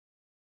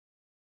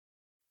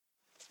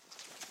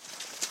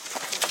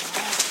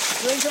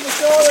All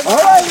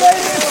right,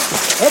 ladies.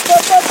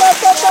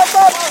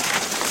 Up.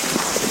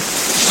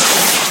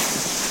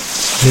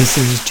 This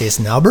is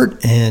Jason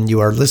Albert, and you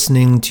are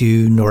listening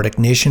to Nordic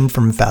Nation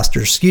from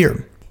Faster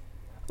Skier.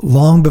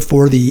 Long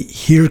before the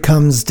Here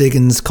Comes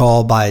Diggins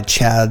call by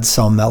Chad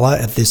Salmela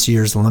at this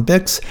year's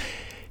Olympics,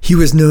 he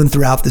was known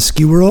throughout the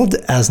ski world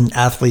as an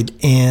athlete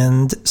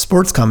and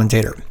sports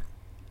commentator.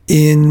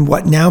 In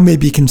what now may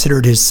be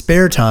considered his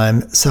spare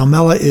time,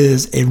 Salmela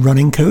is a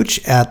running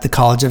coach at the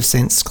College of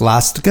St.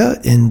 Scholastica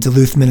in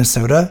Duluth,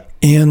 Minnesota,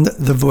 and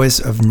the voice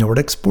of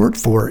Nordic Sport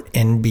for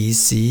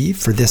NBC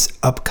for this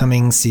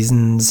upcoming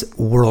season's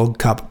World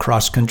Cup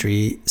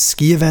cross-country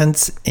ski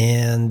events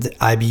and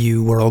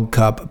IBU World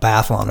Cup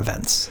biathlon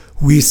events.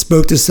 We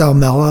spoke to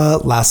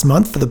Salmela last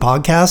month for the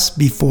podcast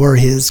before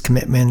his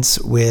commitments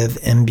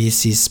with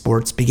NBC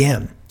Sports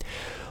began.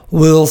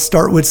 We'll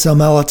start with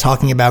Salmela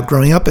talking about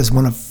growing up as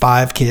one of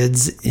 5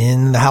 kids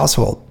in the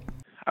household.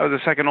 I was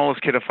the second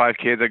oldest kid of 5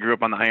 kids. I grew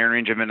up on the Iron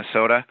Range of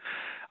Minnesota.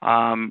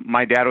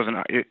 My dad was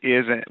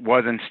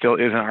and still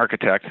is an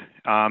architect.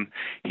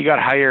 He got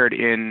hired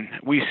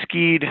we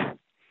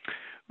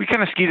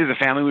kind of skied as a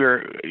family.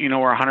 We're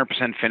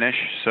 100% Finnish,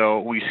 so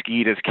we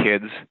skied as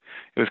kids.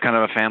 It was kind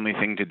of a family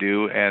thing to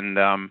do. And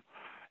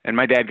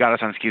my dad got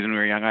us on skis when we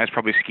were young. I was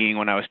probably skiing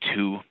when I was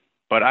 2,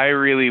 but I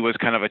really was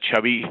kind of a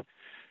chubby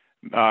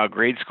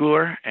grade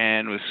schooler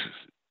and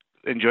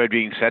enjoyed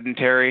being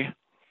sedentary.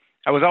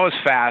 I was always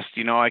fast.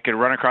 I could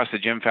run across the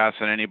gym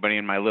faster than anybody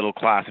in my little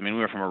class. I mean, we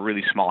were from a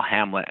really small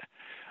hamlet.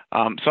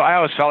 So I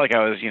always felt like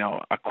I was,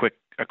 a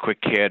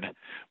quick kid,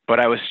 but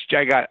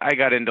I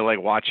got into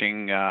like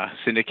watching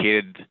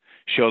syndicated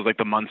shows like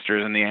The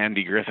Munsters and the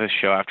Andy Griffith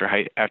Show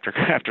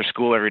after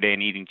school every day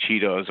and eating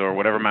Cheetos or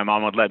whatever my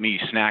mom would let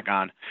me snack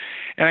on.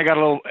 And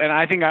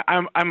I think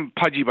I'm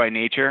pudgy by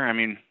nature. I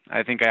mean,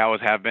 I think I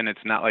always have been.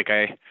 It's not like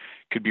I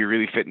could be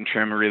really fit and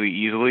trim really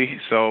easily.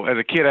 So as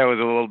a kid, I was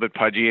a little bit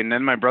pudgy. And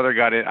then my brother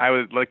got it. I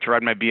would like to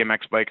ride my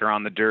BMX bike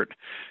around the dirt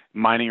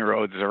mining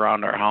roads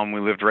around our home.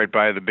 We lived right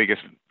by the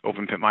biggest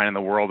open pit mine in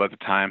the world at the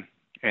time.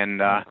 And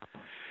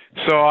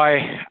so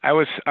I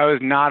was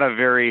not a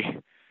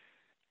very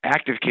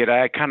active kid.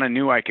 I kind of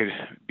knew I could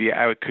be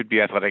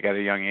athletic at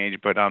a young age.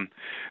 But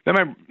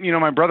then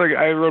my brother,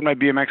 I rode my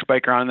BMX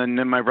bike around, and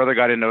then my brother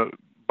got into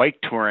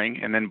bike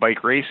touring and then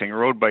bike racing,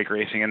 road bike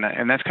racing,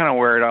 and that's kind of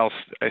where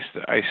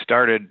I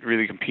started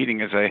really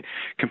competing. As I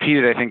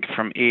competed, I think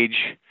from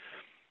age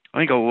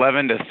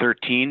 11 to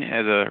 13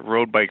 as a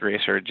road bike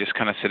racer, just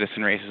kind of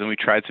citizen races, and we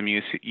tried some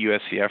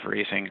USCF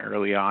racing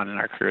early on in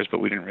our careers, but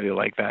we didn't really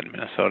like that in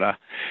Minnesota.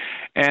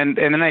 And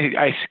then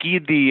I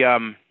skied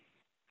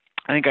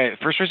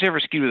first race I ever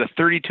skied was a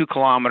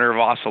 32-kilometer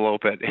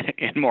Vasalope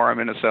in Mora,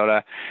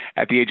 Minnesota,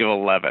 at the age of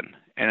 11,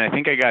 and I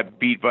think I got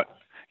beat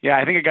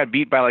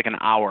by like an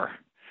hour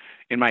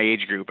in my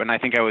age group, and I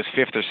think I was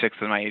 5th or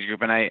 6th in my age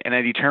group, and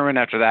I determined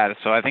after that,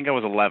 so I think I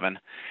was 11,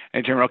 I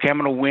determined, okay, I'm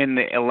going to win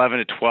the 11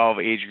 to 12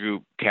 age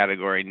group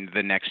category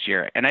the next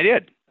year, and I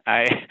did.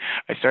 I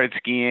started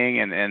skiing,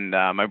 and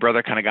my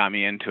brother kind of got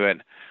me into it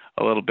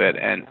a little bit,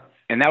 and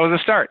that was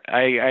the start.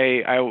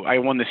 I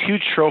won this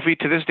huge trophy.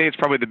 To this day, it's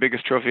probably the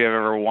biggest trophy I've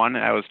ever won.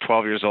 I was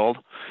 12 years old.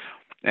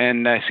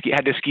 And I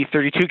had to ski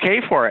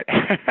 32K for it.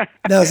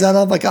 Now, is that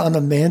on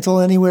a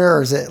mantle anywhere,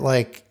 or is it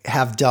like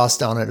have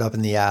dust on it up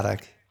in the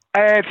attic?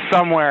 It's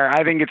somewhere.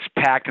 I think it's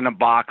packed in a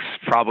box,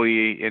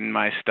 probably in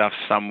my stuff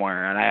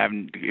somewhere. And I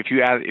haven't. If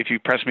you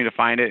press me to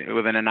find it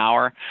within an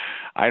hour,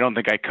 I don't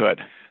think I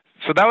could.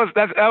 So that was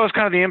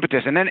kind of the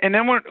impetus. And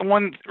then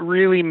one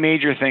really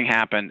major thing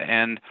happened,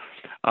 and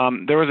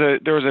there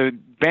was a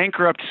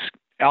bankrupt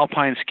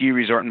alpine ski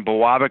resort in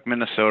Biwabik,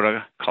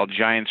 Minnesota, called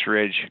Giants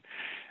Ridge,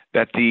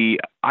 that the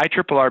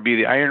IRRB,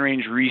 the Iron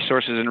Range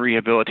Resources and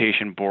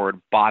Rehabilitation Board,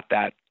 bought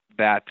that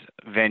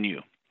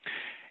venue.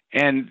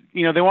 And,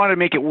 they wanted to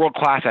make it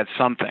world-class at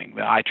something,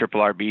 the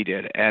IRRB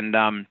did. And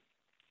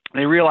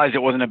they realized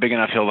it wasn't a big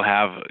enough hill to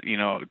have,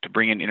 to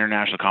bring in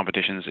international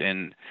competitions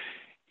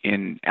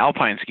in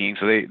alpine skiing.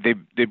 So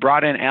they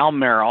brought in Al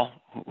Merrill,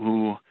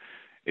 who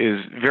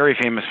is very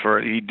famous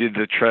he did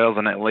the trails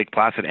on Lake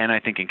Placid and I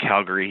think in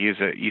Calgary. He was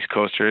an East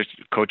Coaster,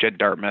 coach at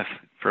Dartmouth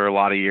for a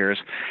lot of years.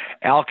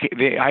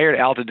 They hired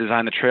Al to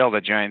design the trails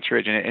at Giants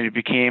Ridge, and it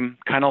became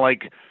kind of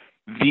like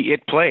the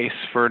place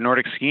for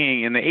Nordic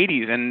skiing in the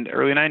 80s and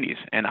early 90s.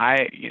 And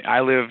I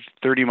lived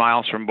 30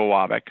 miles from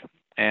Biwabik,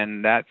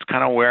 and that's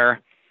kind of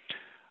where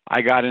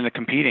I got into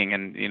competing,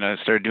 and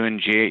started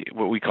doing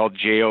what we called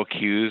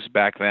JOQs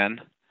back then.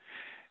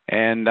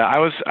 And I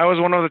was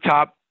one of the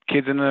top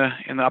kids in the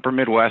upper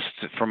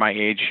Midwest for my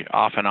age,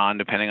 off and on,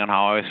 depending on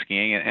how I was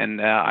skiing.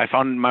 And I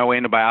found my way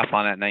into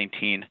biathlon at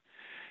 19.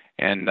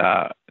 And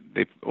at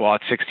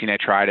 16 I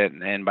tried it,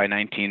 and by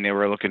 19 they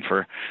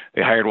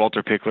hired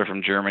Walter Pickler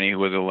from Germany, who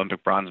was an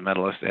Olympic bronze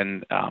medalist,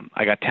 and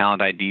I got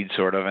talent ID'd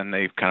sort of, and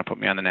they kind of put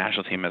me on the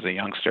national team as a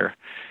youngster.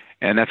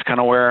 And that's kind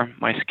of where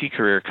my ski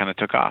career kind of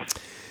took off.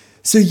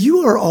 So you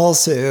are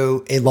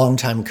also a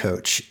longtime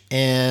coach,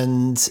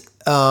 and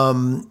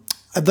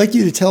I'd like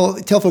you to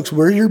tell folks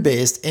where you're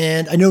based.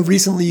 And I know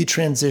recently you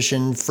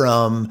transitioned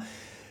from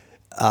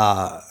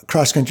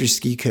cross-country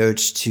ski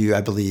coach to,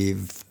 I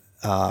believe,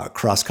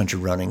 cross-country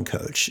running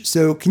coach.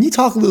 So can you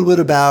talk a little bit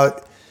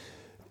about,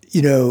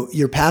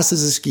 your past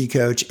as a ski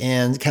coach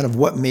and kind of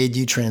what made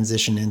you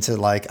transition into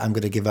like, I'm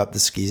going to give up the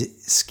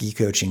ski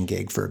coaching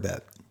gig for a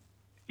bit?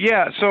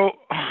 Yeah. So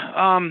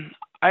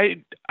I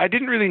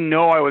didn't really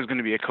know I was going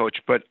to be a coach,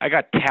 but I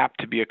got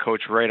tapped to be a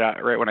coach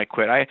right when I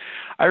quit. I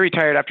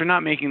retired after not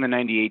making the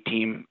 '98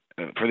 team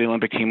for the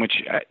Olympic team,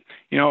 which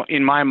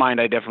in my mind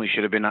I definitely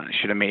should have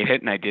made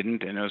it, and I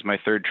didn't, and it was my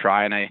third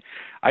try, and I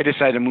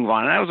decided to move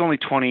on. And I was only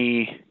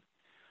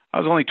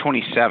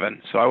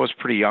 27, so I was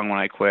pretty young when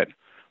I quit.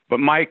 But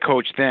my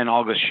coach then,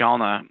 August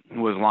Shalna,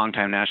 who was a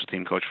longtime national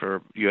team coach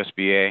for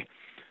USBA,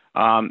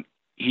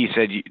 he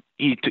said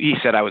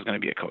I was going to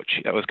be a coach.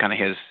 That was kind of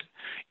his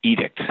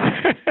edict,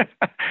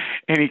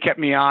 and he kept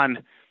me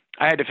on.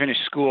 I had to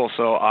finish school,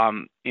 so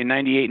in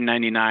 '98 and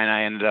 '99,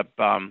 I ended up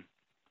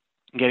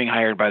getting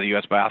hired by the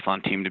U.S.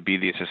 Biathlon team to be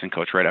the assistant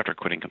coach right after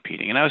quitting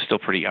competing. And I was still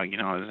pretty young,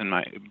 I was in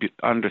my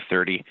under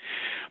 30.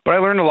 But I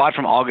learned a lot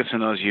from August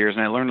in those years,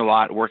 and I learned a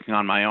lot working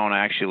on my own.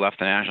 I actually left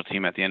the national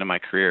team at the end of my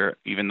career,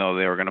 even though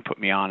they were going to put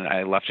me on.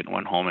 I left it and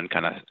went home and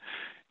kind of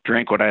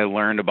drank what I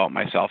learned about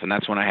myself, and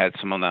that's when I had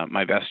some of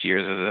my best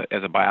years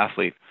as a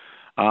biathlete.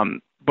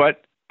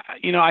 But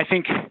I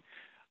think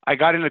I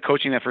got into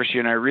coaching that first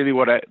year, and I really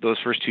those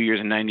first 2 years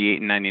in '98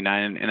 and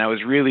 '99, and I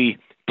was really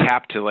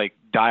tapped to like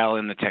dial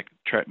in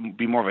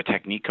be more of a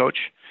technique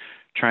coach,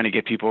 trying to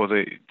get people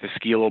to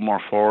ski a little more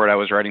forward. I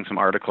was writing some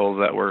articles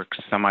that were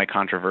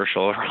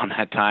semi-controversial around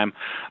that time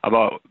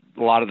about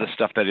a lot of the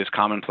stuff that is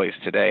commonplace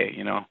today,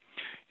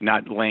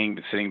 not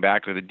sitting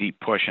back with a deep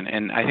push.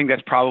 And I think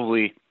that's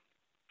probably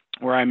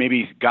where I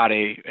maybe got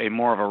a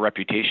more of a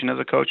reputation as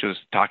a coach, was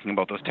talking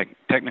about those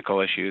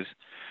technical issues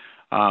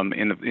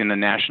in the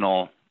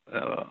national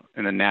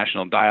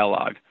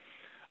dialogue.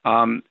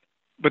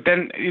 But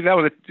then that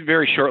was a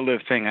very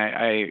short-lived thing.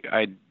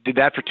 I did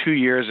that for 2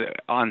 years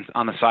on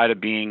the side of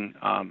being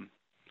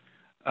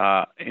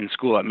in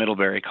school at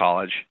Middlebury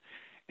College.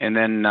 And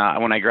then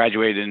when I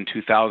graduated in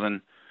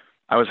 2000,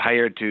 I was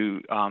hired to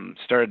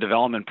start a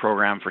development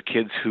program for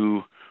kids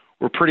who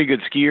were pretty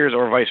good skiers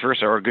or vice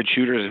versa, or good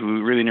shooters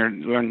who really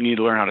need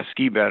to learn how to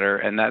ski better.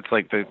 And that's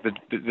like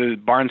the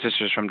Barn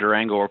sisters from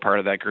Durango were part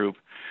of that group.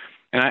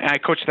 And I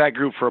coached that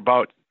group for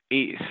about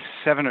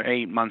 7 or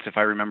 8 months, if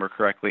I remember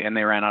correctly, and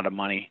they ran out of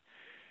money,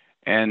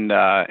 and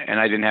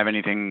I didn't have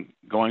anything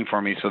going for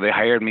me, so they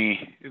hired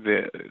me.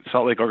 The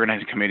Salt Lake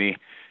Organizing Committee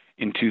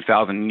in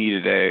 2000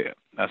 needed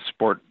a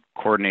sport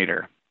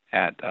coordinator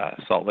at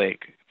Salt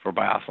Lake for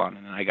biathlon,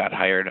 and I got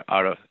hired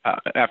out of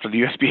after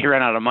the USBA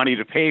ran out of money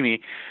to pay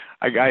me.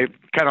 I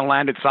kind of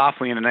landed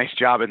softly in a nice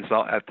job at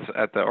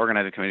the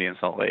Organizing Committee in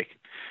Salt Lake.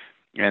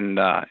 And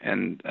I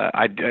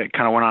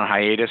kind of went on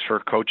hiatus for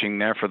coaching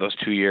there for those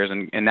 2 years,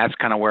 and that's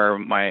kind of where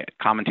my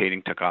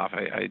commentating took off.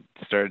 I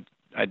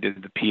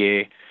did the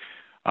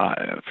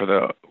PA for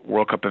the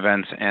World Cup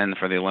events and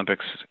for the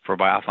Olympics for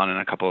biathlon and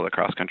a couple of the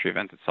cross country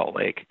events at Salt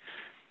Lake.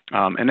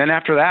 And then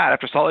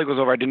after Salt Lake was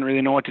over, I didn't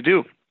really know what to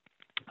do.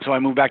 So I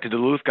moved back to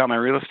Duluth, got my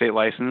real estate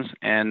license,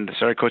 and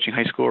started coaching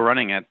high school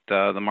running at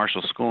the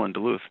Marshall School in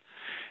Duluth.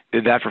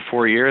 Did that for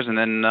 4 years, and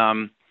then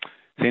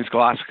St.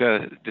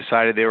 Scholastica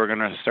decided they were going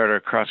to start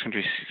a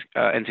cross-country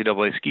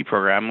NCAA ski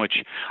program,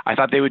 which I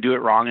thought they would do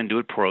it wrong and do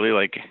it poorly,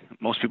 like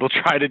most people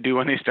try to do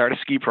when they start a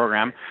ski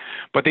program.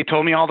 But they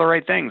told me all the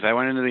right things. I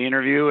went into the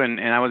interview,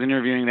 and I was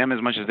interviewing them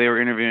as much as they were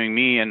interviewing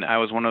me, and I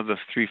was one of the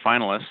 3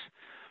 finalists.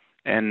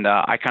 And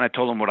I kind of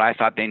told them what I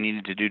thought they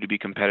needed to do to be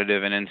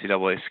competitive in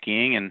NCAA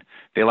skiing, and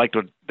they liked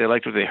what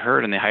they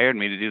heard, and they hired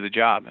me to do the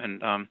job.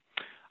 And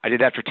I did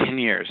that for 10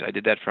 years. I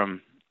did that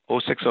from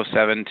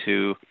 06-07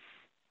 to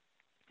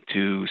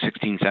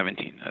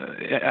 16-17.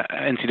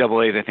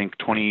 NCAA's, I think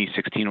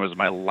 2016 was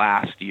my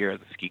last year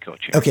as a ski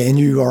coach here. Okay, and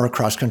you are a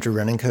cross-country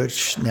running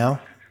coach now?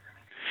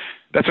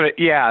 That's right.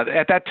 Yeah,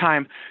 at that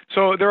time.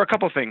 So there are a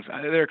couple of things.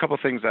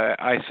 That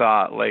I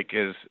saw like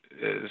is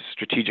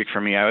strategic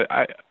for me.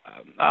 I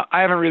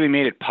haven't really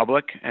made it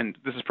public, and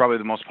this is probably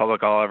the most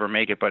public I'll ever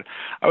make it. But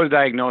I was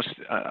diagnosed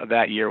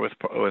that year with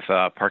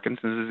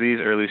Parkinson's disease,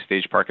 early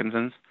stage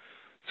Parkinson's.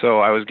 So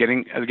I was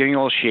getting a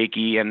little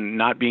shaky and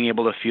not being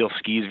able to feel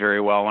skis very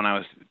well when I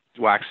was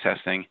wax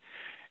testing.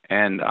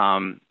 And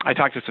I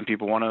talked to some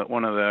people. One of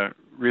the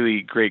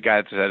really great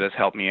guys that has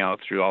helped me out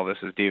through all this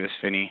is Davis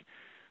Finney,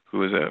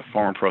 who is a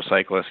former pro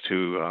cyclist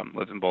who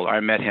lives in Boulder. I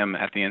met him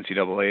at the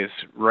NCAA's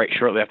right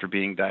shortly after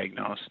being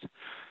diagnosed,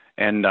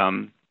 and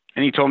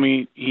he told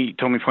me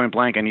point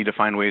blank, I need to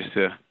find ways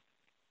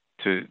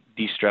to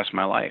de-stress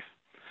my life.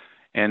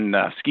 And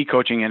ski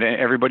coaching, and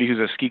everybody who's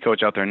a ski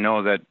coach out there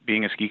knows that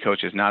being a ski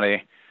coach is not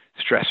a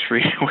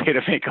stress-free way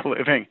to make a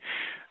living.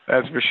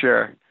 That's for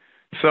sure.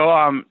 So,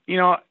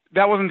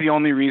 that wasn't the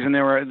only reason.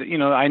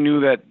 I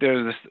knew that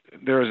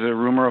there was a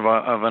rumor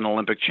of an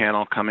Olympic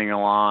channel coming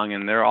along,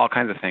 and there are all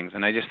kinds of things.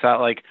 And I just thought,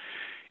 like,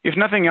 if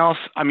nothing else,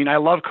 I mean, I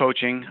love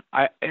coaching.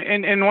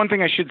 And one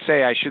thing I should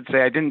say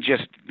I didn't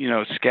just,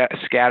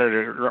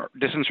 scatter or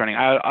distance running.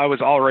 I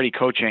was already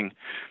coaching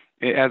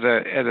as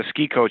a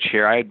ski coach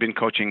here. I had been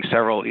coaching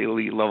several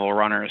elite level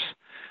runners.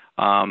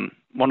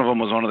 One of them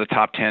was one of the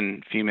top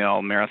 10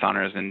 female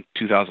marathoners in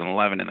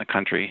 2011 in the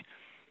country.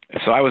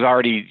 So I was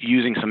already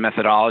using some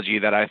methodology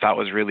that I thought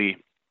was really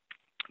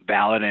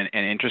valid and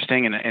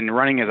interesting. And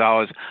running I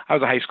was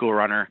a high school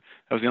runner.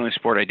 That was the only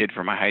sport I did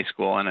for my high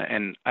school.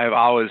 And I've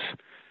always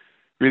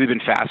really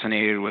been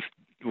fascinated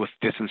with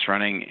distance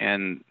running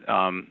and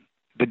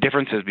the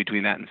differences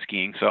between that and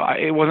skiing. So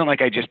it wasn't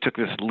like I just took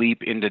this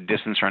leap into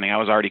distance running. I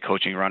was already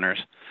coaching runners.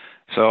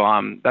 So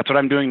that's what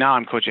I'm doing now.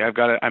 I'm coaching.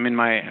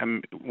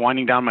 I'm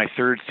winding down my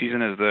third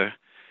season as the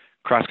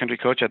cross country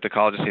coach at the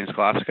College of St.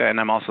 Scholastica, and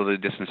I'm also the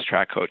distance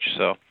track coach.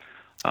 So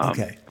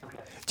okay.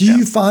 Do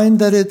you find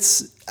that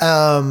it's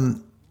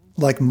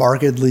like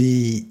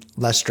markedly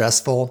less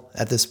stressful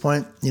at this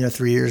point,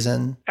 3 years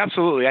in?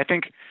 Absolutely. I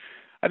think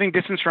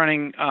distance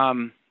running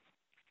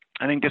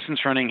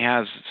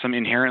has some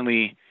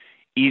inherently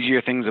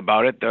easier things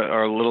about it that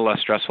are a little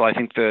less stressful. I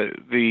think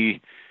the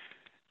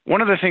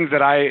one of the things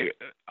that I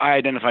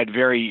identified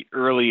very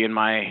early in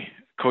my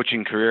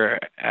coaching career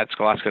at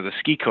Scholastica as a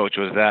ski coach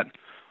was that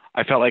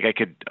I felt like I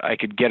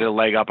could get a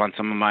leg up on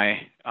some of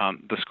my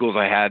the schools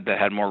I had that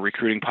had more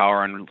recruiting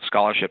power and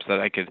scholarships that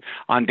I could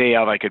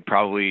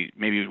probably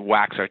maybe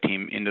wax our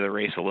team into the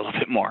race a little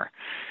bit more.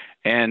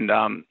 And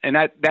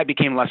that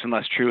became less and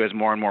less true as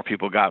more and more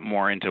people got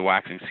more into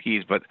waxing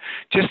skis. But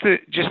just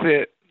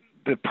the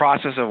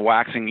process of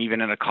waxing,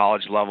 even at a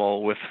college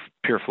level with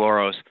pure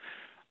fluoros,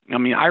 I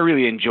mean, I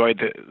really enjoyed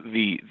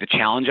the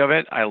challenge of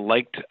it. I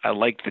liked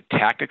the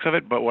tactics of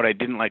it, but what I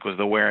didn't like was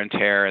the wear and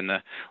tear and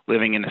the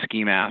living in a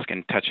ski mask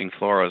and touching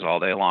fluoros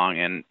all day long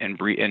and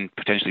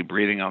potentially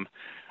breathing them.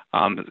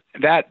 What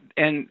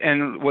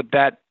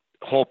that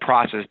whole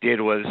process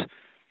did was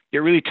it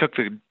really took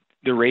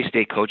the race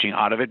day coaching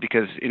out of it,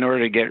 because in order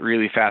to get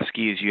really fast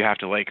skis, you have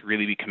to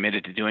really be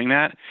committed to doing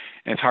that.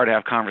 And it's hard to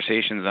have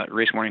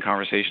race morning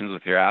conversations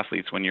with your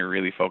athletes when you're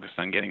really focused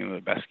on getting them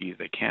the best skis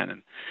they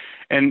can.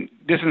 And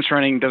distance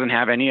running doesn't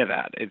have any of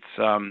that. It's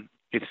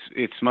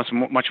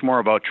much more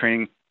about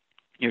training,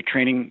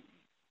 training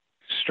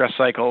stress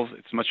cycles.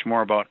 It's much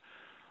more about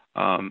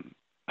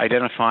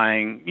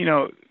identifying,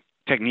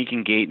 technique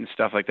and gait and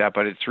stuff like that.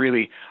 But I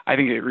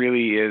think it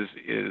really is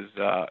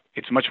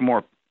it's much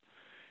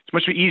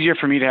easier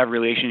for me to have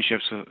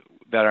relationships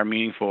that are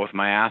meaningful with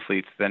my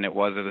athletes than it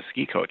was as a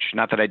ski coach.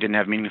 Not that I didn't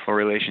have meaningful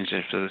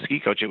relationships as a ski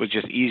coach. It was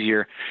just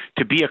easier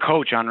to be a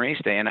coach on race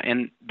day.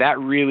 And that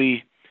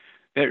really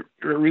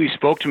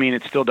spoke to me, and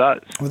it still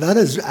does. Well, that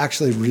is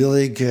actually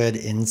really good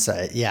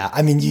insight. Yeah.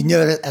 I mean,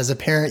 as a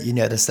parent, you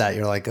notice that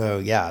you're like, oh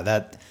yeah,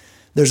 that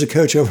there's a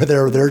coach over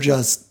there. They're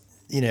just,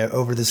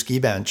 over the ski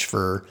bench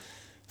for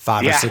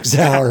 5 or 6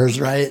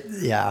 hours. Right.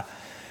 Yeah.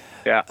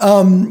 Yeah.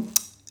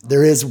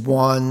 There is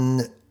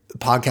one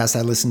podcast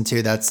I listen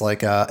to that's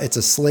it's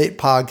a Slate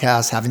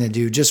podcast having to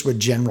do just with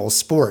general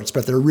sports,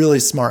 but they're really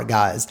smart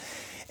guys.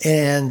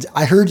 And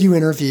I heard you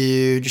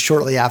interviewed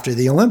shortly after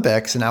the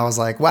Olympics, and I was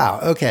like, wow,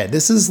 okay,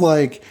 this is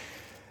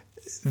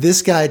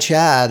this guy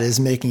Chad is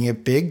making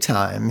it big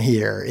time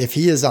here. If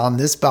he is on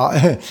this,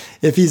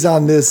 if he's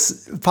on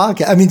this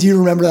podcast, I mean, do you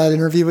remember that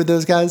interview with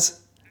those guys?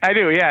 I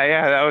do.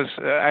 Yeah. That was,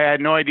 I had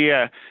no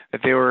idea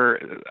that they were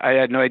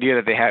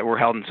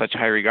held in such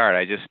high regard.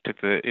 I just took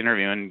the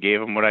interview and gave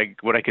them what I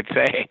could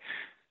say.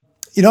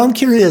 I'm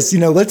curious,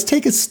 let's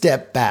take a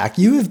step back.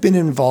 You have been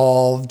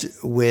involved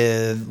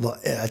with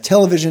a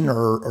television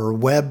or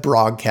web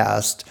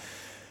broadcast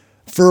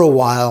for a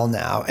while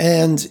now.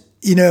 And,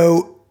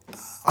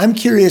 I'm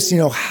curious,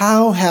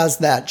 how has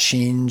that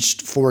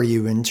changed for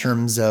you in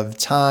terms of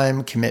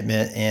time,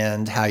 commitment,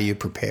 and how you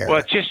prepare? Well,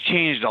 it's just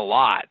changed a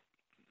lot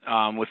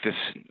with this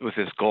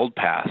Gold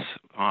Pass.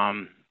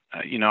 I've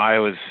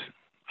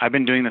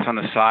been doing this on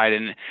the side,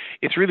 and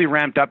it's really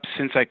ramped up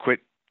since I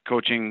quit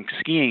coaching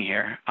skiing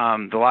here.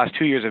 The last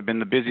 2 years have been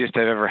the busiest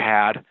I've ever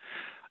had,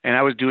 and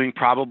I was doing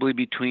probably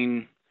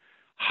between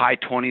high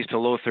 20s to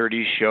low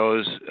 30s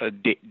shows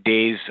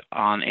days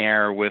on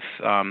air with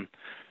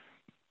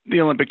the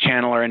Olympic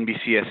Channel or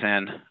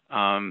NBCSN,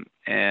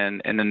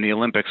 and then the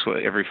Olympics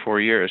every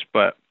 4 years.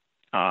 But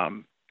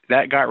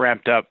that got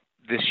ramped up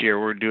this year.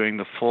 I'm doing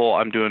the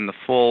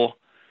full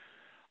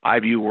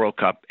IBU World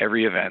Cup,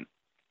 every event,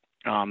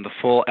 the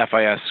full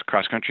FIS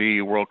Cross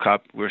Country World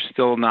Cup. Doesn't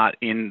sound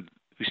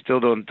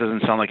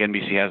like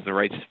NBC has the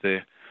rights to the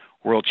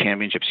World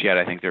Championships yet.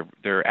 I think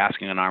they're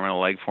asking an arm and a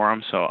leg for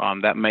them. So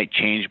that might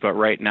change, but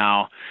right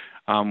now,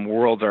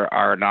 Worlds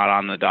are not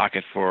on the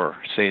docket for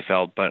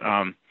Seefeld. But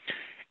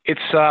it's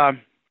that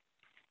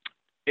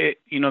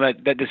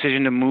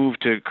decision to move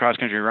to cross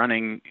country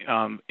running,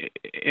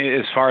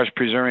 as far as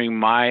preserving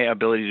my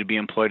ability to be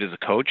employed as a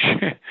coach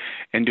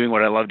and doing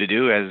what I love to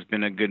do, has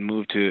been a good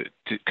move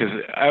because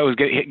I was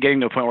getting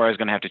to a point where I was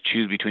going to have to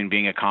choose between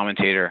being a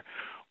commentator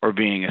or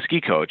being a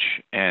ski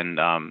coach. And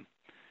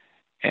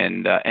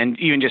and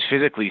even just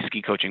physically,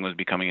 ski coaching was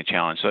becoming a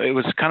challenge. So it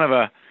was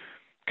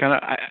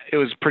it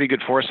was pretty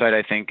good foresight,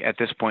 I think, at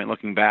this point,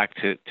 looking back,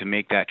 to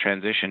make that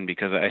transition,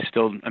 because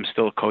I'm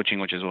still coaching,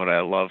 which is what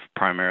I love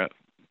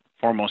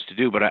foremost to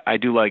do, but I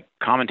do like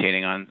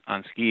commentating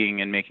on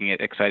skiing and making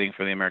it exciting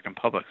for the American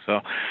public.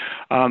 So,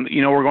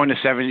 we're going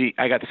to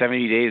I got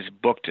 70 days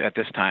booked at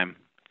this time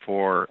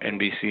for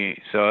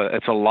NBC. So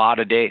it's a lot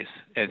of days.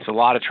 It's a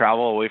lot of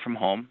travel away from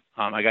home.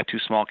 I got two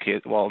small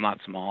kids. Well,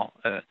 not small,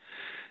 9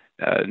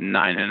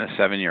 and a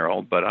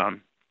 7-year-old, but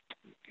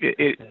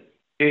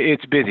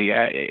it's busy.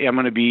 I'm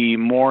going to be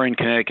more in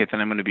Connecticut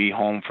than I'm going to be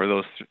home for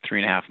those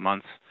 3.5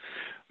 months.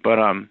 But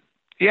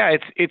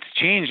it's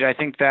changed. I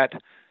think that,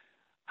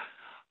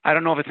 I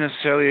don't know if it's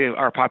necessarily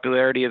our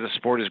popularity as a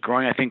sport is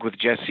growing. I think with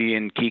Jesse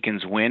and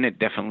Keegan's win, it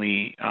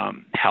definitely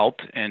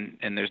helped, and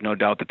there's no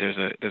doubt that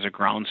there's a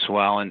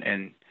groundswell,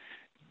 and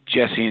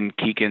Jesse and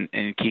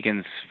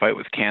Keegan's fight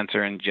with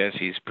cancer and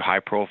Jesse's high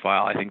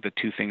profile. I think the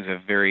two things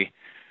have very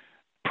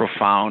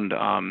profound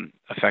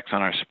effects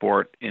on our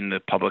sport in the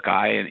public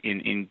eye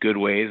in good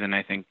ways, and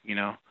I think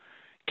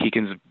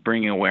Keegan's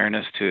bringing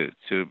awareness to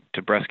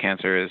breast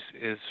cancer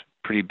is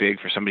pretty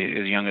big for somebody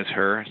as young as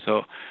her.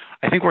 So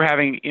I think we're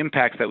having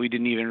impacts that we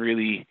didn't even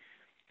really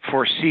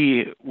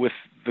foresee with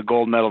the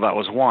gold medal that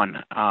was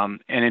won.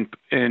 And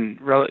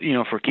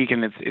for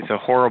Keegan, it's a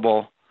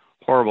horrible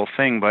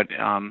thing, but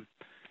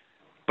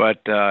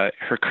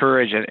her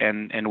courage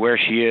and where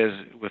she is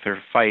with her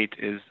fight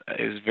it's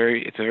a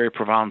very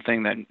profound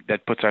thing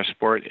that puts our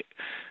sport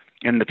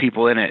and the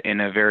people in it in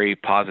a very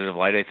positive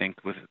light, I think,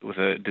 with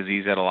a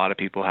disease that a lot of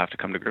people have to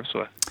come to grips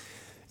with.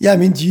 Yeah, I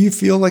mean, do you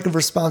feel like a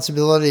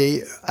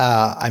responsibility,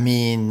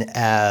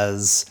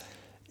 as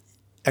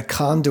a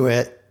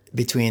conduit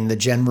between the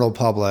general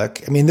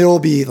public? I mean, there will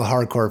be the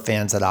hardcore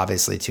fans that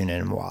obviously tune in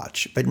and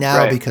watch, but now,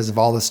 right, because of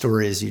all the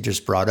stories you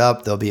just brought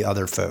up, there'll be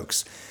other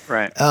folks.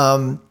 Right.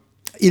 How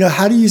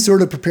do you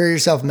sort of prepare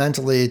yourself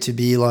mentally to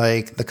be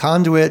like the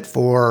conduit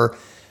for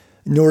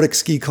Nordic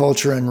ski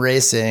culture and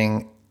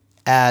racing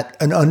at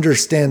an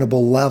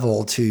understandable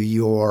level to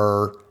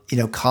your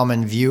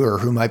common viewer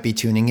who might be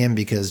tuning in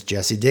because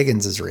Jesse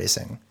Diggins is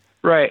racing?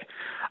 Right.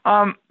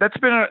 That's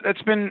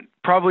been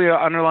probably an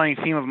underlying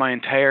theme of my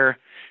entire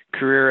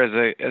career as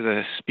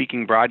a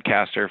speaking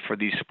broadcaster for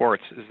these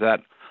sports, is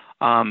that,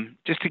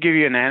 just to give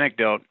you an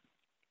anecdote,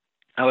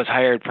 I was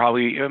hired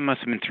it must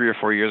have been 3 or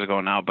 4 years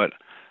ago now, but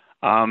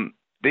the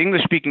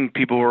English speaking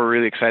people were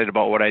really excited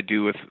about what I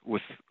do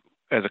with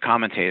as a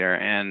commentator,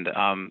 and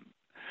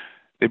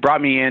they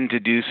brought me in to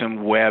do some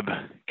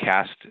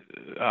webcast,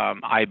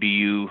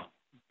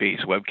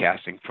 IBU-based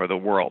webcasting for the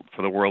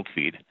world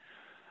feed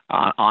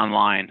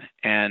online.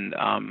 And,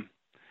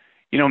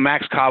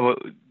 Max Cobb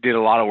did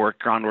a lot of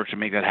groundwork to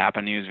make that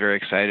happen. He was very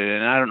excited.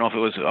 And I don't know if it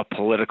was a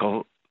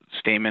political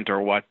statement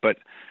or what, but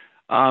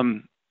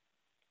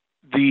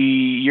the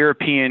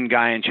European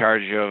guy in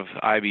charge of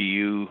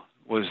IBU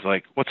was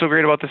like, "What's so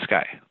great about this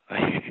guy?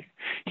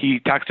 He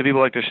talks to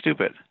people like they're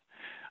stupid."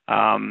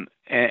 And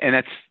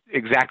that's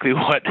exactly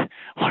what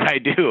I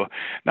do.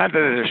 Not that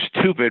they're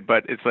stupid,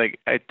 but it's like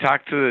I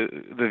talk to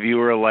the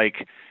viewer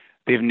like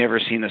they've never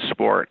seen a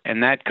sport.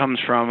 And that comes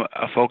from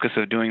a focus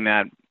of doing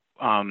that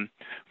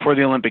for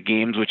the Olympic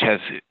Games, which has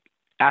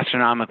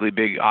astronomically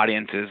big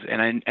audiences.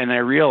 And I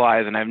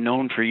realize, and I've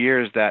known for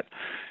years, that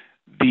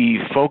the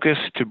focus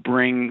to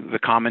bring the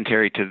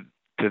commentary to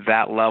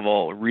that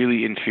level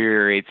really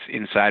infuriates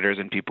insiders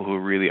and people who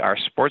really are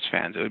sports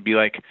fans. It would be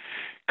like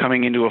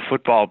coming into a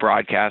football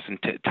broadcast and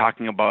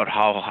talking about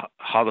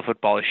how the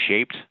football is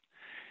shaped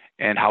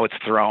and how it's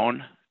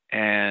thrown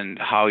and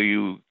how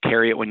you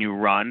carry it when you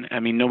run. I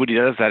mean, nobody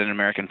does that in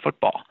American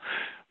football.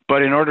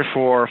 But in order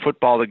for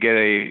football to get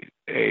a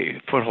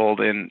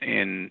foothold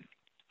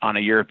on a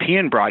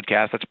European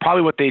broadcast, that's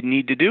probably what they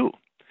need to do.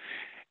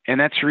 And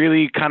that's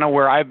really kind of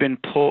where I've been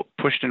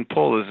pushed and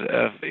pulled, is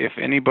if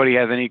anybody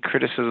has any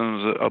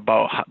criticisms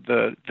about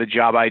the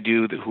job I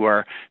do, who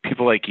are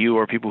people like you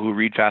or people who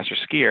read Faster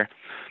Skier,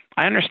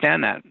 I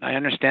understand that. I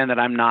understand that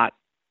I'm not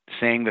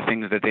saying the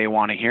things that they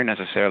want to hear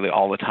necessarily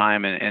all the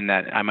time, and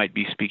that I might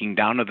be speaking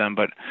down to them.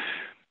 But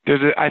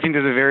I think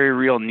there's a very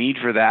real need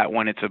for that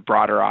when it's a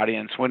broader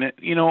audience.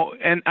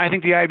 And I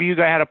think the IBU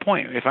guy had a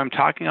point. If I'm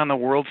talking on the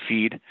world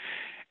feed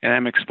and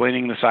I'm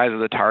explaining the size of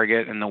the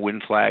target and the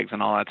wind flags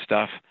and all that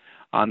stuff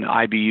on the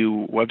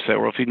IBU website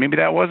world feed, maybe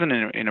that wasn't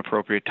an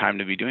inappropriate time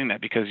to be doing that,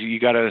 because you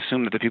got to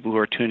assume that the people who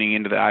are tuning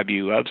into the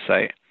IBU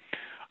website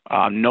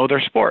know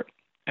their sport.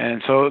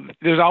 And so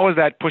there's always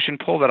that push and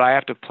pull that I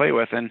have to play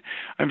with, and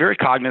I'm very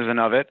cognizant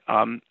of it.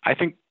 I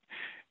think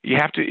you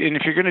have to, and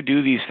if you're going to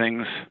do these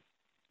things,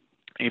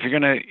 if you're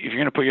going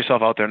to put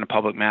yourself out there in a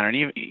public manner, and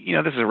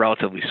even, this is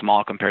relatively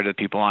small compared to the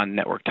people on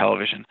network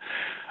television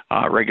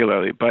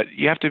regularly, but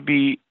you have to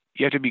be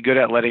good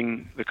at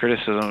letting the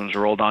criticisms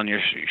roll down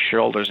your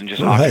shoulders and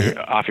just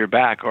off your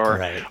back,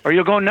 or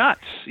you'll go nuts.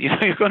 You'll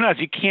go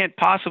nuts. You can't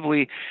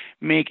possibly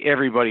make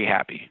everybody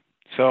happy.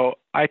 So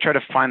I try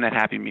to find that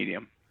happy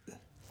medium.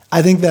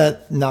 I think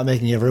that not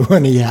making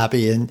everyone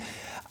happy, and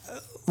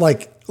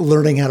like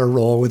learning how to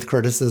roll with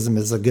criticism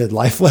is a good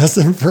life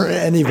lesson for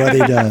anybody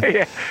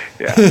to,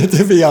 yeah.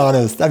 to be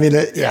honest. I mean,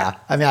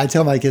 I mean, I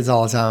tell my kids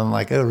all the time, I'm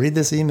like, oh, read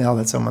this email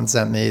that someone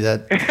sent me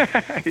that,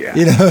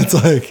 it's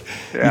like,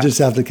 you just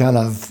have to kind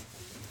of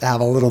have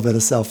a little bit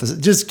of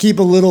just keep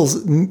a little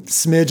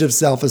smidge of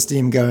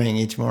self-esteem going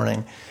each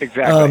morning.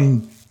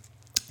 Exactly.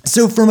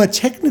 So from a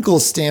technical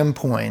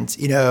standpoint,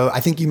 I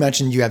think you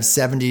mentioned you have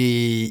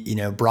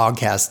 70,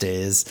 broadcast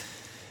days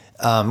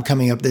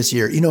coming up this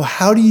year.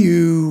 How do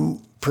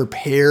you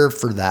prepare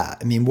for that?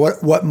 I mean,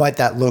 what might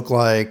that look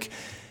like?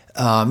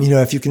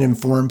 If you can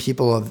inform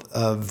people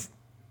of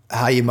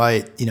how you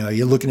might,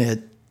 you're looking at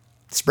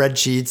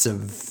spreadsheets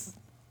of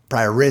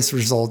prior race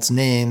results,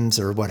 names,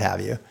 or what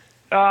have you.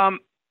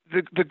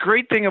 The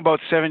great thing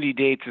about 70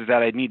 dates is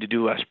that I need to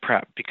do less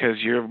prep because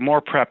you're more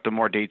prep the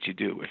more dates you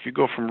do. If you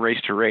go from race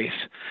to race,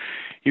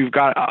 you've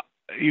got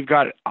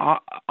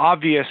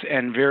obvious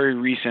and very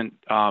recent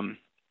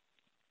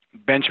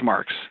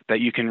benchmarks that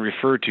you can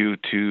refer to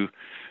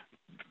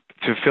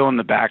fill in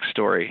the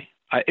backstory.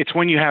 It's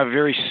when you have a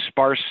very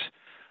sparse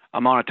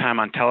amount of time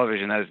on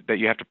television that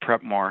you have to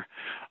prep more.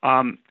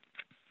 And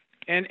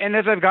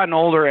as I've gotten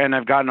older and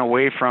I've gotten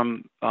away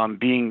from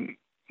being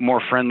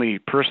more friendly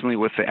personally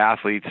with the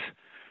athletes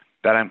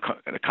that I'm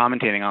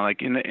commentating on,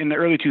 like in the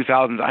early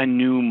 2000s, I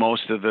knew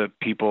most of the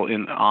people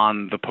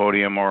on the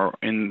podium or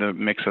in the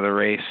mix of the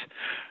race,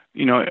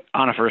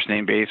 on a first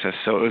name basis.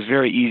 So it was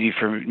very easy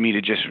for me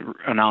to just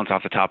announce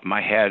off the top of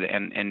my head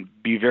and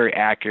be very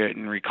accurate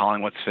in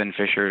recalling what Sven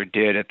Fischer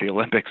did at the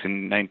Olympics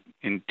in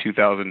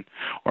 2000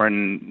 or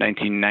in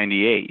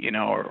 1998,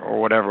 or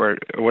whatever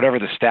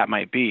the stat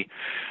might be.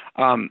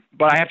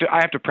 But I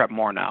have to prep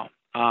more now.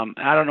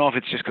 I don't know if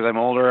it's just because I'm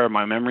older or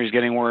my memory's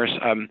getting worse.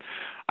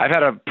 I've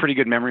had a pretty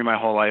good memory my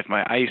whole life.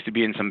 I used to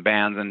be in some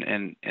bands,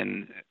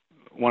 and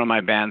one of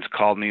my bands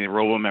called me the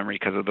Robo Memory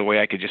because of the way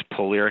I could just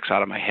pull lyrics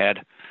out of my head.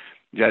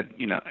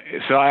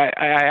 So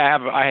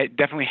I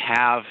definitely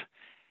have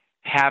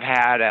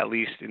had, at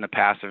least in the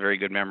past, a very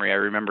good memory. I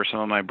remember some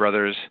of my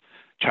brother's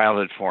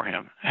childhood for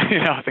him,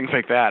 things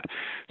like that.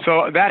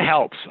 So that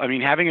helps. I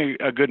mean, having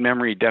a good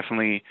memory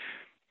definitely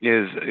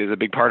is a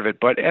big part of it.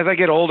 But as I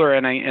get older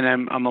and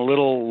I'm a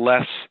little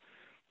less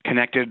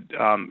connected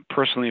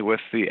personally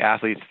with the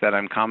athletes that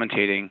I'm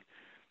commentating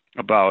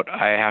about,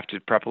 I have to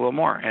prep a little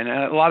more. And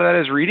a lot of that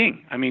is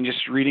reading. I mean,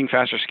 just reading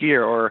Faster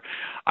Skier, or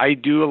I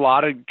do a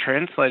lot of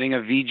translating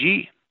of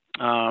VG.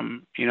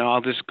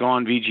 I'll just go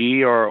on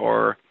VG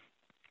or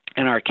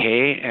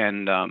NRK,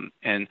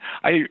 and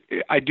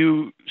I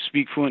do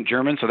speak fluent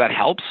German, so that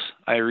helps.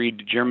 I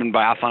read German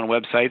biathlon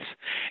websites,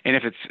 and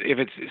if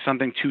it's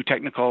something too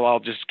technical,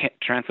 I'll just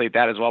translate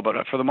that as well. But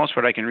for the most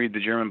part, I can read the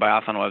German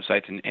biathlon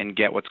websites and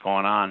get what's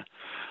going on.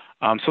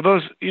 So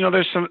those,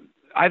 there's some.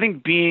 I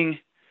think being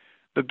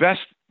the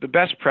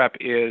best prep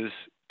is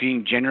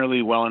being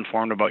generally well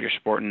informed about your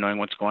sport and knowing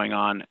what's going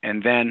on,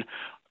 and then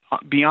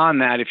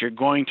beyond that, if you're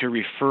going to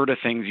refer to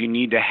things, you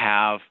need to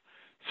have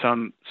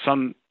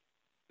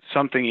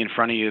something in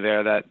front of you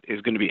there that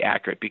is going to be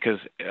accurate, because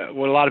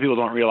what a lot of people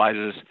don't realize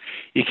is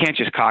you can't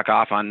just cock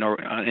off on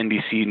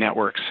NBC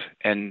networks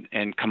and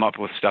come up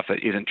with stuff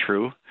that isn't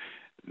true.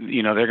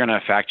 They're going to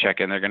fact check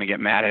and they're going to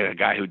get mad at a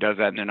guy who does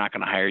that, and they're not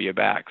going to hire you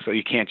back. So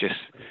you can't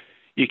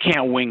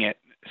wing it.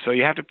 So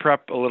you have to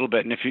prep a little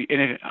bit. And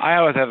I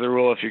always have the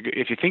rule,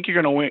 if you think you're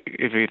going to win,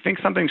 if you think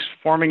something's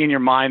forming in your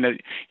mind that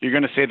you're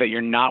going to say that you're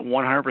not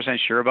 100%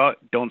 sure about,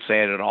 don't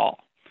say it at all.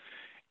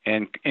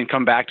 And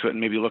come back to it and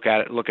maybe look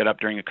it up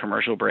during a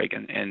commercial break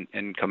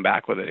and come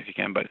back with it if you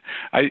can. But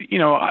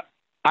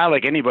I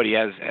like anybody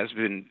has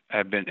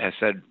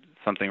said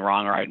something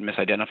wrong or I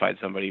misidentified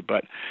somebody.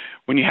 But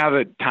when you have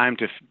the time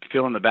to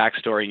fill in the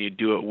backstory and you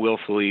do it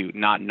willfully,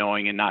 not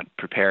knowing and not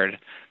prepared,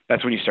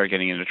 that's when you start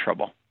getting into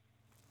trouble.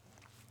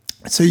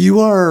 So you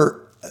are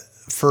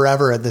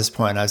forever at this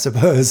point, I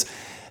suppose.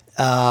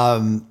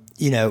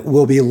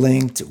 Will be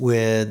linked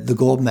with the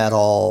gold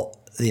medal.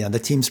 The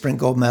team sprint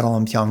gold medal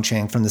in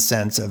Pyeongchang, from the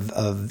sense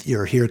of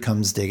your "Here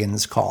Comes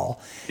Diggins" call.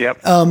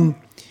 Yep.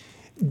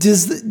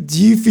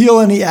 Do you feel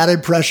any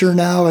added pressure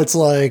now? It's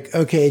like,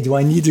 okay, do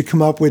I need to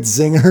come up with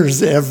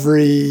zingers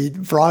every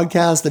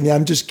broadcast? I mean,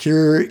 I'm just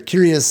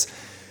curious,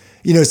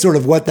 sort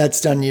of what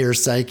that's done to your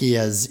psyche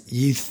as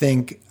you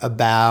think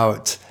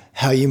about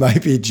how you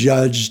might be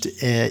judged,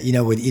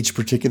 with each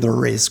particular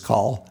race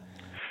call.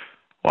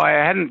 Well, I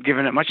hadn't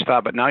given it much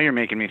thought, but now you're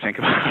making me think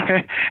about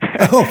it.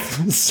 Oh,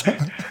 sorry.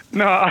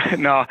 No.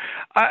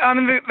 I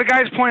mean, the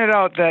guys pointed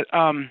out that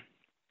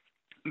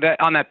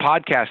that on that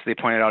podcast, they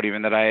pointed out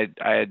even that I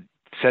had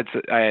said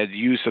I had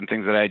used some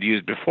things that I had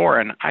used before,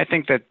 and I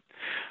think that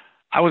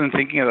I wasn't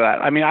thinking of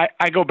that. I mean,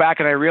 I go back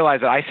and I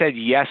realize that I said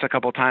yes a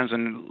couple of times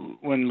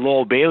when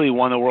Lowell Bailey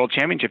won the world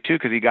championship too,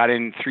 because he got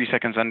in 3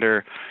 seconds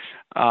under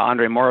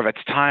Andre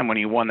Morovitz's time when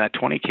he won that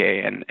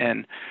 20K,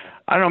 and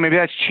I don't know, maybe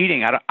that's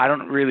cheating. I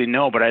don't really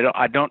know, but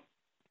I don't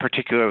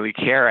particularly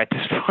care at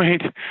this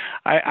point.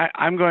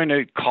 I'm going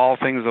to call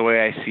things the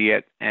way I see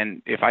it,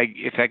 and if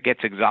that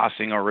gets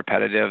exhausting or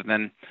repetitive,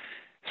 then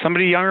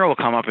somebody younger will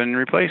come up and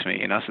replace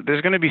me. So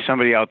there's going to be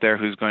somebody out there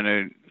who's going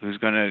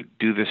to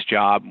do this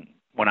job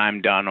when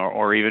I'm done,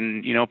 or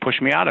even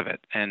push me out of it.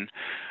 And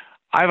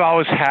I've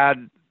always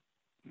had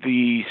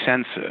the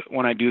sense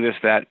when I do this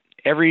that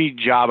every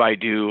job I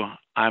do,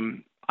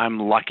 I'm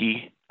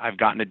lucky I've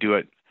gotten to do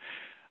it.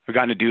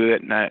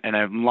 And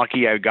I'm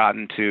lucky I got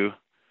to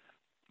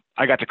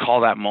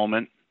call that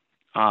moment.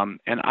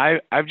 And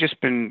I've just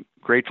been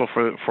grateful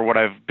for what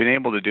I've been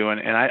able to do.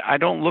 And I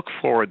don't look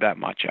forward that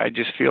much. I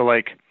just feel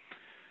like,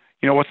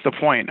 what's the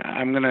point?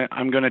 I'm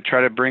gonna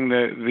try to bring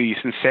the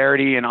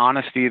sincerity and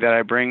honesty that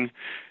I've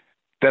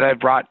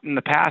brought in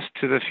the past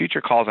to the future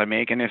calls I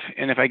make. And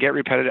if I get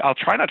repetitive, I'll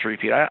try not to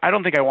repeat. I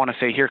don't think I want to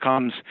say, here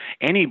comes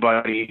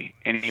anybody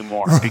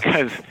anymore,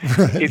 because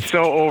it's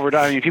so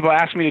overdone. I mean, people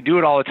ask me to do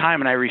it all the time,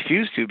 and I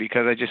refuse to,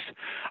 because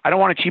I don't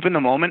want to cheapen the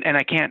moment, and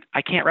I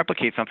can't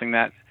replicate something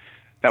that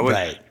was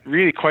right.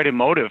 really quite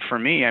emotive for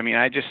me. I mean,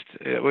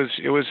 it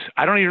was,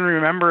 I don't even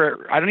remember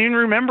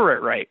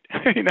it right.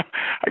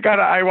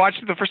 I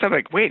watched it the first time,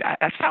 like, wait,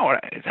 is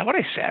that what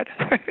I said?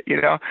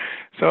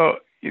 So,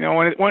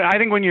 when I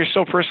think when you're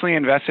so personally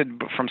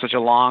invested from such a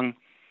long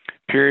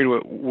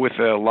period with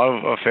a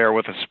love affair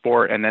with a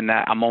sport, and then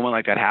a moment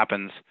like that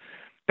happens,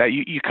 that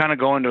you kind of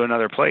go into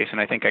another place.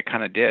 And I think I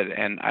kind of did.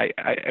 And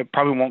I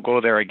probably won't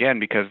go there again,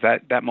 because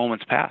that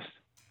moment's passed.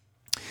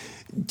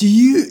 Do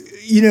you,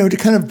 to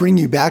kind of bring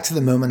you back to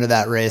the moment of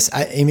that race,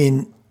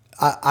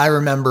 I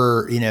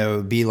remember,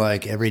 be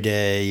like every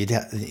day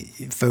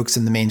folks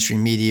in the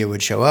mainstream media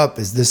would show up.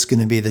 Is this going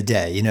to be the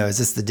day? Is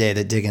this the day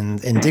that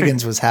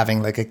Diggins was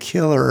having like a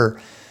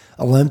killer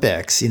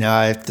Olympics?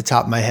 At the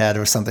top of my head,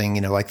 or something,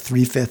 like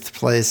 3 5th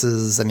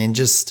places. I mean,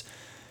 just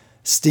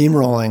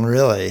steamrolling,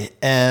 really.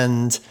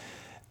 And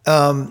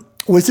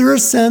was there a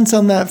sense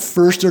on that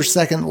first or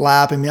second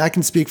lap? I mean, I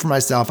can speak for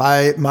myself.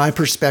 My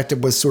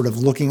perspective was sort of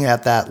looking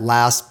at that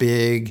last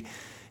big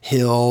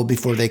hill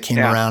before they came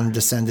around and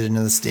descended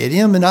into the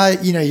stadium.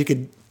 And you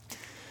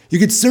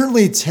could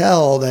certainly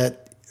tell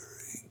that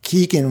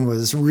Keegan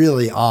was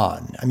really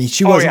on. I mean,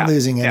 she wasn't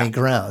losing any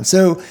ground.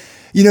 So,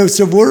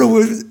 so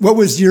what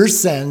was your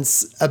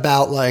sense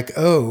about, like,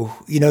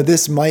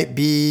 this might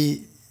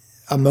be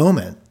a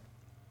moment?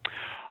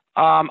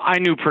 I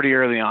knew pretty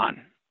early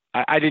on.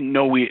 I didn't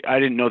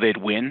know they'd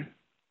win,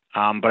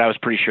 but I was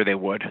pretty sure they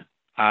would.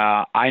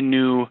 I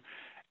knew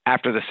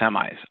after the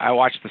semis. I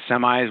watched the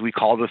semis. We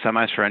called the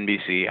semis for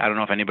NBC. I don't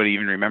know if anybody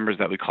even remembers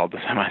that we called the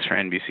semis for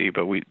NBC,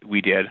 but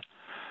we did.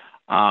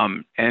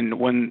 And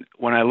when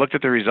I looked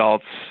at the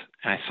results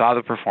and I saw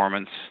the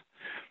performance,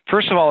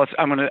 first of all,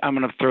 I'm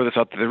gonna throw this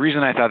out there. The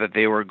reason I thought that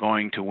they were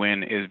going to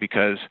win is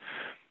because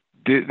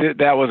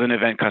that was an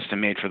event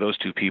custom made for those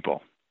two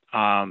people.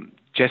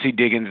 Jessie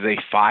Diggins is a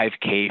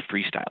 5K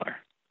freestyler.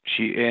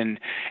 And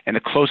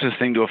the closest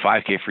thing to a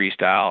 5K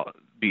freestyle,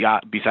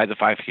 besides a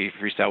 5K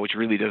freestyle, which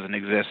really doesn't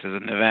exist as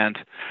an event,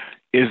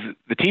 is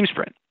the team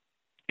sprint.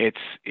 It's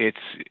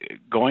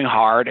going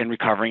hard and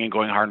recovering and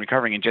going hard and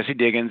recovering. And Jessie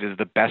Diggins is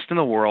the best in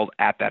the world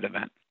at that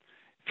event,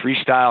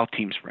 freestyle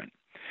team sprint.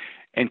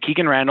 And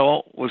Keegan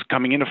Randall was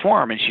coming into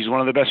form, and she's one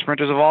of the best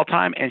sprinters of all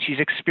time, and she's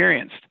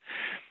experienced.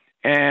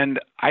 And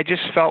I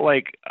just felt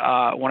like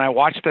when I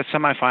watched that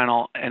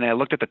semifinal and I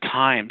looked at the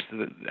times,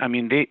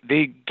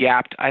 they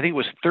gapped. I think it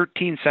was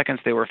 13 seconds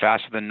they were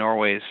faster than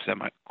Norway's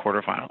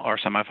quarterfinal or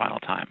semifinal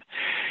time.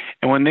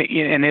 And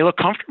they look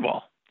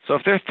comfortable. So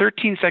if they're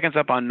 13 seconds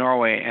up on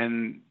Norway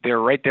and they're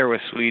right there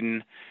with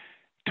Sweden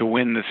to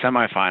win the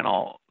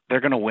semifinal,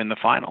 they're going to win the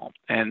final.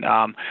 And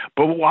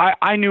but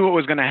I knew what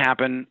was going to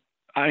happen.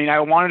 I mean, I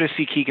wanted to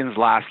see Keegan's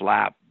last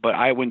lap, but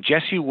when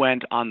Jessie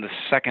went on the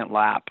second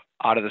lap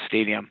out of the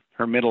stadium,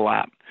 her middle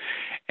lap,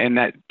 and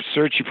that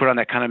surge she put on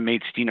that kind of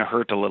made Stina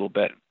hurt a little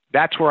bit.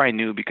 That's where I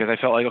knew, because I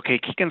felt like, okay,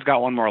 Keegan's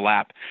got one more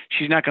lap.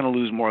 She's not going to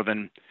lose more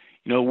than,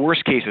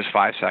 worst case is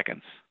 5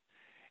 seconds.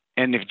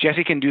 And if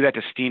Jessie can do that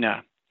to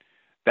Stina,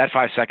 that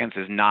 5 seconds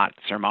is not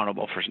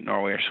surmountable for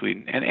Norway or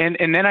Sweden.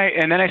 And then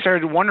I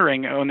started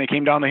wondering when they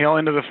came down the hill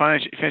into the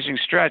finishing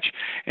stretch,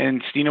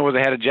 and Stina was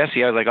ahead of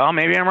Jessie. I was like, oh,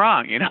 maybe I'm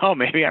wrong.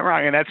 Maybe I'm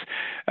wrong. And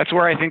that's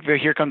where I think the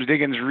Here Comes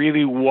Diggins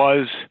really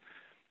was.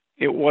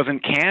 It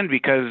wasn't canned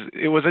because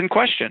it was in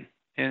question.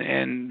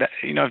 And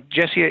if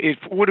Jessie, it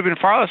would have been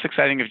far less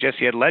exciting if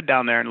Jessie had led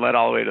down there and led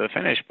all the way to the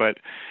finish. But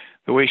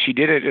the way she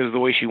did it is the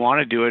way she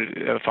wanted to do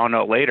it. I found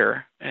out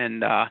later,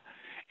 and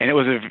it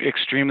was an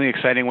extremely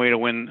exciting way to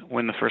win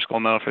the first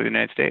gold medal for the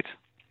United States.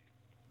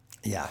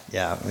 Yeah.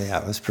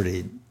 It was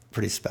pretty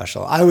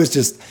special. I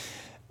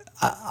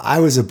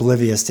was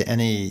oblivious to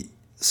any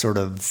sort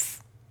of.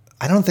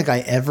 I don't think I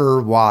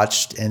ever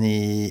watched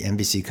any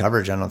NBC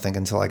coverage. I don't think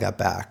until I got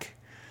back.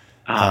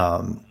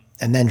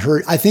 And then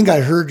I think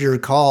I heard your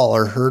call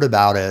or heard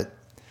about it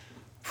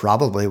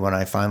probably when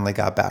I finally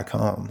got back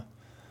home.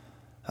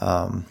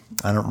 I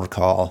don't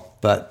recall,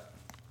 but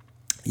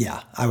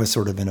yeah, I was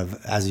sort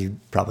of as you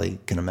probably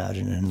can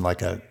imagine, in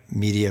like a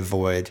media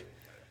void.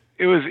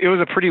 It was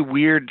a pretty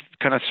weird,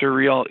 kind of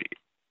surreal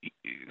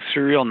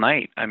surreal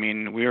night. I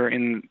mean, we were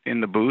in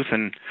the booth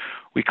and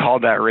we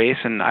called that race,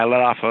 and I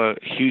let off a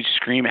huge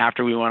scream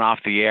after we went off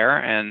the air,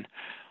 and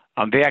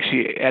they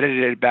actually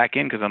edited it back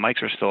in because the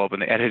mics were still open.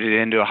 They edited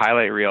it into a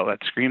highlight reel, that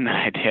scream that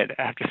I did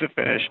after the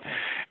finish.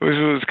 It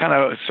was kind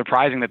of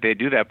surprising that they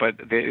do that, but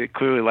they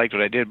clearly liked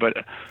what I did. But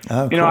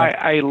cool.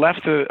 I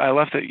left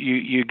the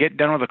you get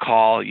done with the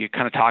call, you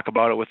kind of talk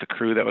about it with the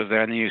crew that was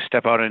there, and then you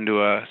step out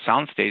into a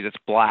sound stage that's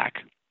black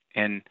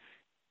and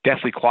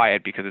deathly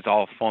quiet because it's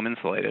all foam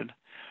insulated,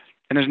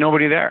 and there's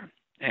nobody there.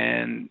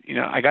 And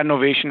I got an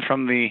ovation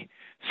from the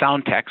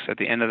sound techs at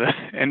the end of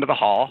the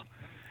hall,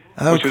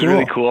 which was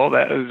really cool.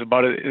 That was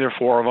there were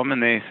 4 of them,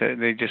 and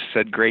they just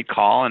said great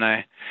call. And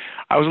I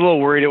was a little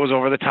worried it was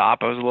over the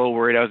top. I was a little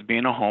worried I was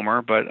being a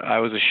homer, but I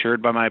was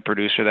assured by my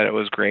producer that it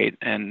was great.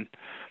 And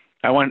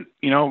I went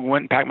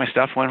and packed my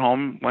stuff, went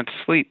home, went to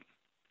sleep,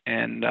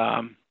 and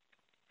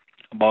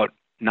about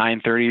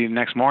 9:30 the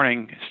next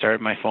morning,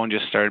 my phone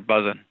just started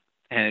buzzing,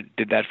 and it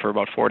did that for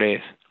about 4 days.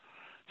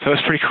 So it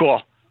was pretty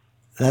cool.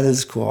 That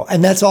is cool.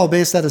 And that's all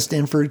based out of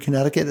Stamford,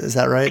 Connecticut. Is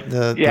that right?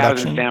 Production? I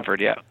was in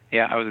Stamford. Yeah.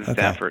 I was in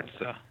Stamford.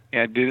 So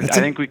yeah, I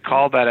think we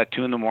called that at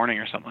 2 a.m.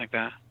 or something like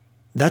that.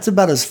 That's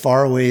about as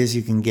far away as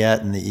you can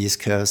get in the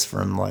East Coast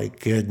from like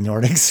good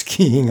Nordic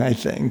skiing, I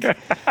think.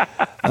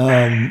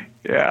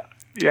 Yeah.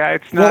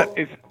 It's not.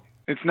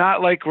 It's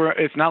not like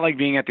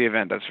being at the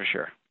event. That's for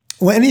sure.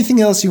 Well,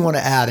 anything else you want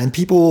to add? And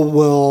people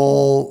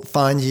will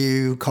find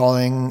you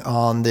calling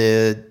on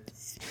the.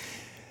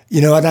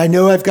 And I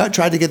know I've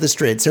tried to get this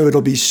straight. So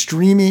it'll be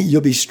streaming.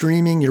 You'll be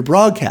streaming your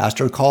broadcast,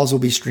 or calls will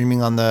be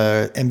streaming on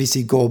the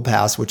NBC Gold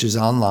Pass, which is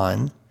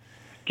online.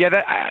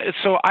 Yeah.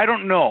 So I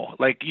don't know.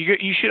 Like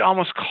you should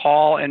almost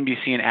call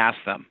NBC and ask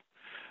them,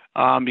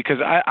 because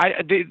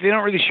they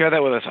don't really share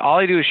that with us. All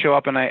I do is show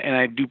up and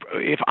I do.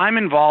 If I'm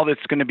involved,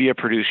 it's going to be a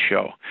produced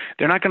show.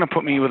 They're not going to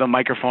put me with a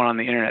microphone on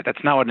the internet.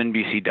 That's not what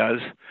NBC does.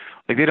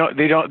 Like they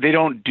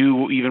don't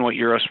do even what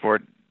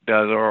Eurosport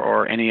does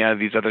or any of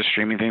these other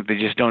streaming things. They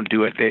just don't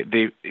do it.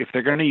 They if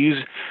they're going to use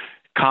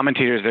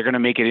commentators, they're going to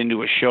make it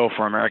into a show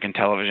for American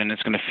television.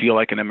 It's going to feel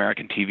like an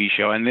American TV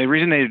show. And the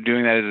reason they're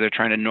doing that is they're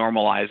trying to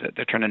normalize it.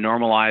 They're trying to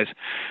normalize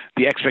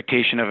the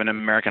expectation of an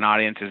American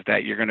audience is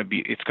that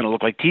it's going to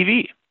look like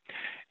TV.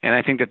 And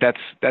I think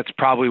that's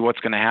probably what's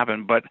going to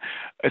happen. But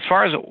as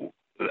far as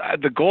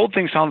the gold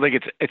thing sounds like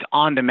it's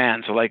on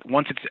demand. So like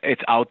once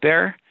it's out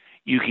there,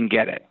 you can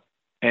get it.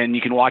 And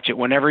you can watch it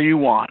whenever you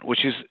want,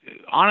 which is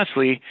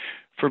honestly,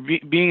 for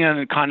being in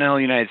the continental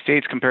United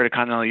States compared to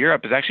continental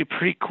Europe, is actually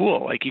pretty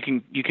cool. Like you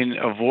can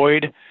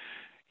avoid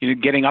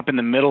getting up in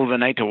the middle of the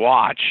night to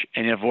watch,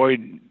 and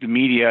avoid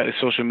the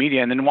social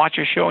media, and then watch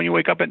your show, and you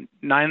wake up at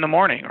 9 a.m.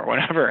 or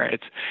whatever.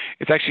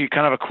 It's actually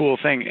kind of a cool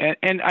thing.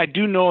 And I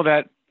do know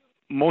that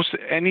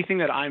anything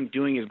that I'm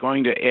doing is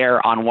going to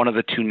air on one of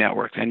the 2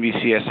 networks,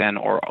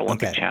 NBCSN or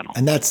Olympic Channel.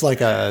 And that's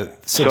like a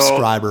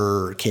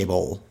subscriber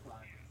cable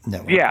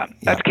network. Yeah,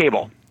 that's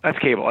cable. That's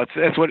cable.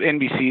 That's what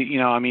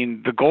NBC. I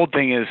mean, the gold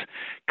thing is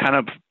kind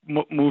of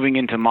moving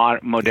into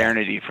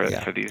modernity for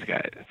these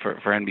guys for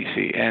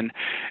NBC, and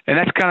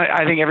that's kind of,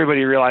 I think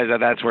everybody realized that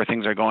that's where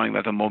things are going.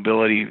 That the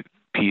mobility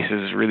piece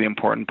is really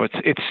important, but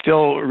it's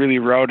still really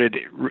rooted.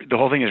 The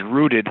whole thing is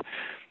rooted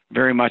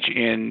very much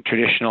in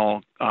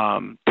traditional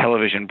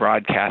television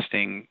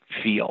broadcasting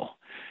feel.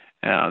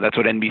 That's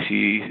what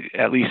NBC,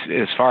 at least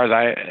as far as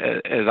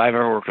I've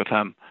ever worked with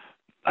them,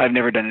 I've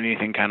never done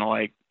anything kind of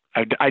like.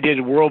 I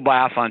did World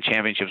Biathlon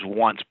Championships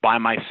once by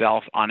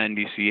myself on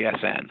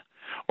NBCSN,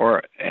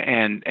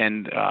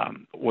 and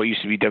what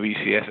used to be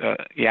WCS.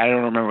 I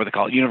don't remember what they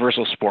call it.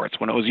 Universal Sports.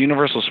 When it was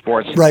Universal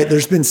Sports. Right.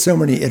 There's been so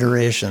many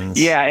iterations.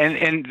 Yeah,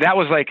 and that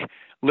was like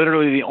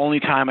literally the only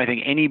time I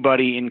think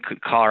anybody in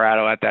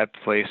Colorado at that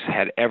place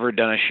had ever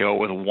done a show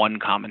with one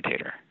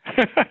commentator.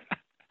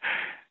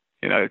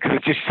 Because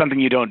it's just something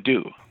you don't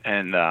do.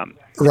 And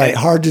right,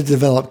 hard to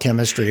develop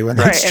chemistry when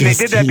it's and just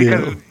they did that you.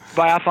 because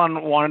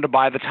Biathlon wanted to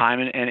buy the time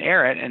and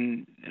air it,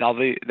 and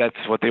that's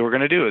what they were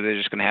going to do. They're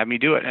just going to have me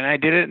do it, and I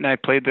did it, and I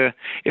played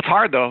It's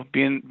hard though,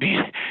 being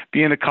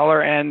the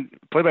color and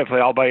play-by-play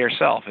all by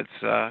yourself.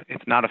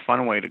 It's not a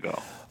fun way to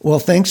go. Well,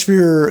 thanks for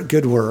your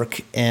good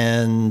work,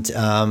 and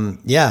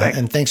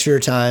and thanks for your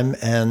time,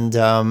 and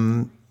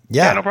no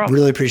problem.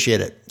 Really appreciate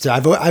it. So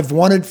I've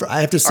wanted. I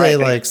have to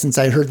say, since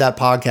I heard that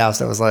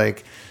podcast, I was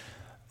like,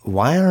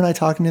 why aren't I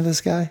talking to this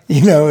guy?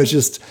 It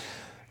just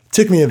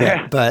took me a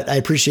bit, but I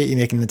appreciate you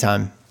making the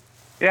time.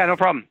 Yeah, no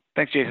problem.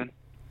 Thanks, Jason.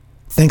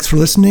 Thanks for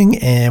listening,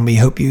 and we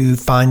hope you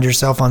find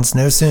yourself on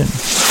snow soon.